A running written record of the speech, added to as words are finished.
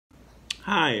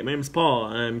Hi, my name's Paul.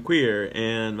 I'm queer,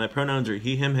 and my pronouns are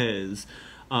he, him, his.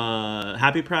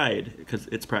 Happy Pride, because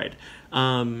it's Pride.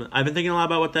 I've been thinking a lot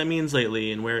about what that means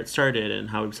lately, and where it started, and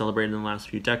how we've celebrated in the last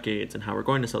few decades, and how we're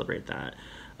going to celebrate that.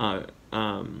 Uh,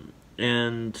 One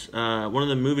of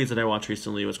the movies that I watched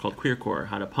recently was called Queercore: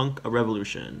 How to Punk a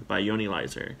Revolution by Yoni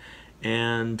Leiser.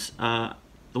 And one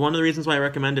of the reasons why I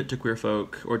recommend it to queer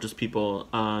folk, or just people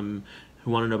who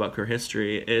want to know about queer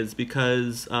history, is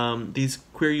because these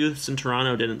queer youths in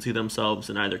Toronto didn't see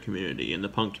themselves in either community, in the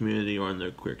punk community or in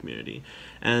the queer community.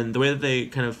 And the way that they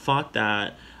kind of fought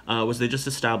that was they just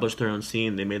established their own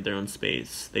scene. They made their own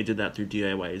space. They did that through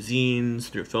DIY zines,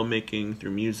 through filmmaking, through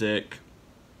music.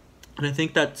 And I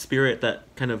think that spirit, that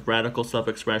kind of radical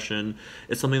self-expression,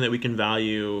 is something that we can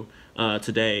value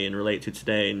today and relate to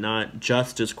today, not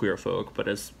just as queer folk, but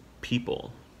as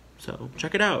people. So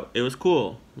check it out. It was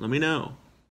cool. Let me know.